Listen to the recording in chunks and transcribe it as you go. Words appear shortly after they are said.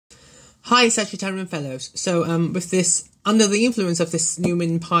Hi, Sagittarian fellows. So, with this, under the influence of this new moon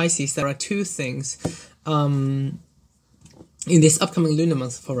in Pisces, there are two things, in this upcoming lunar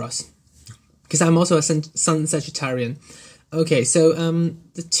month for us. Because I'm also a Sun Sagittarian. Okay, so,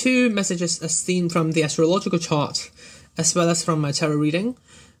 the two messages as seen from the astrological chart, as well as from my tarot reading,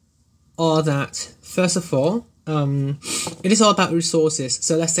 are that, first of all, it is all about resources.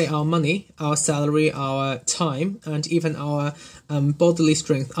 So let's say our money, our salary, our time, and even our bodily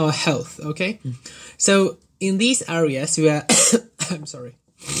strength, our health. Okay, so in these areas, we are I'm sorry,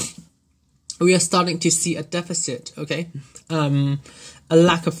 we are starting to see a deficit. Okay, a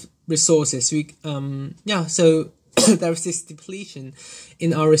lack of resources. So there is this depletion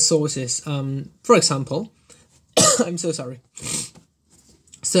in our resources. For example, I'm so sorry.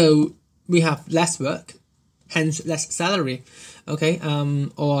 So we have less work, hence less salary, okay,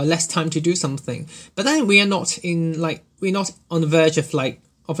 or less time to do something. But then we're not on the verge of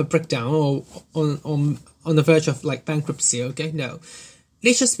of a breakdown or on the verge of bankruptcy, okay? No,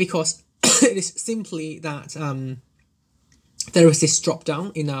 it's just because it is simply that there is this drop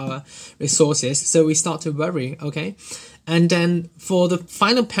down in our resources, so we start to worry, okay? And then for the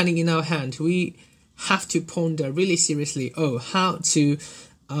final penny in our hand, we have to ponder really seriously, how to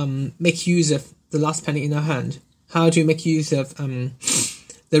make use of the last penny in our hand, how to make use of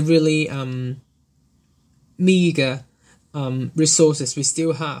the really meager resources we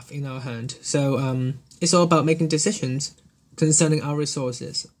still have in our hand. So it's all about making decisions concerning our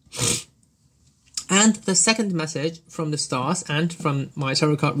resources. And the second message from the stars and from my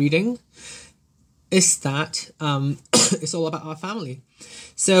tarot card reading is that it's all about our family.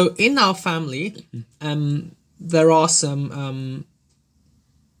 So in our family, there are some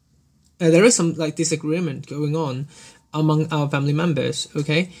there is some disagreement going on among our family members,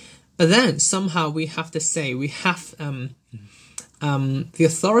 okay? But then somehow we have to say we have the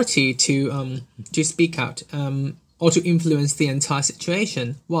authority to speak out or to influence the entire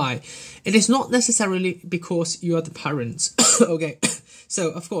situation. Why? It is not necessarily because you are the parents, okay?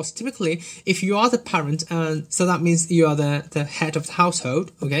 So of course, typically, if you are the parent, so that means you are the head of the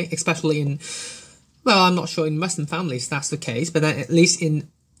household, okay? Especially in, well, I'm not sure in Western families that's the case, but then at least in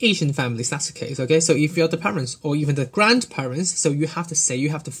Asian families, that's the case, okay? So if you're the parents or even the grandparents, so you have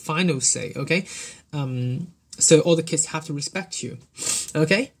the final say, okay? So all the kids have to respect you,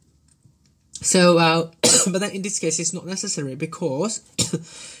 okay? So, but then in this case, it's not necessary because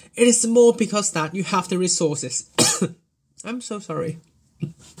it is more because that you have the resources. I'm so sorry.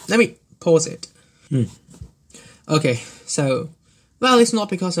 Let me pause it. Okay, so, well, it's not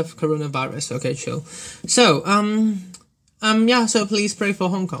because of coronavirus, okay, chill. So, so please pray for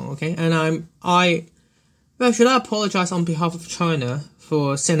Hong Kong, okay? And should I apologize on behalf of China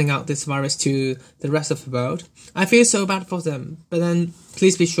for sending out this virus to the rest of the world? I feel so bad for them, but then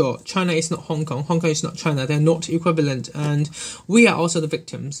please be sure, China is not Hong Kong, Hong Kong is not China, they're not equivalent, and we are also the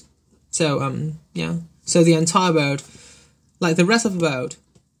victims. So, so the entire world, the rest of the world,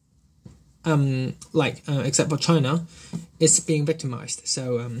 except for China, is being victimized.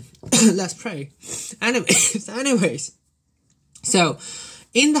 So, let's pray. Anyways. So,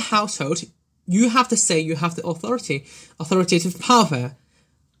 in the household, you have to say you have the authoritative power,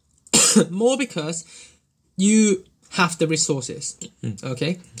 more because you have the resources,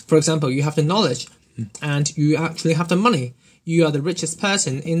 okay? For example, you have the knowledge, and you actually have the money. You are the richest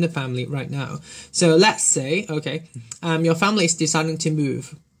person in the family right now. So let's say, okay, your family is deciding to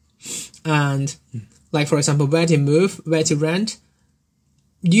move, and for example, where to move, where to rent,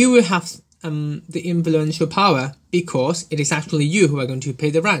 you will have the influential power because it is actually you who are going to pay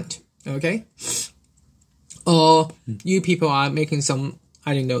the rent, okay? Or you people are making some,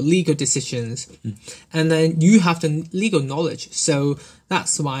 legal decisions, and then you have the legal knowledge, so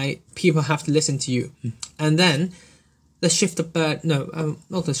that's why people have to listen to you. And then the shift of burden,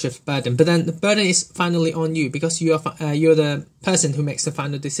 not the shift of burden, but then the burden is finally on you because you're the person who makes the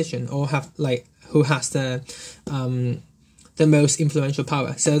final decision or who has the most influential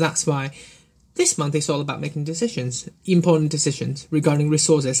power. So that's why this month is all about making decisions, important decisions regarding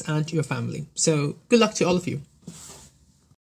resources and your family. So good luck to all of you.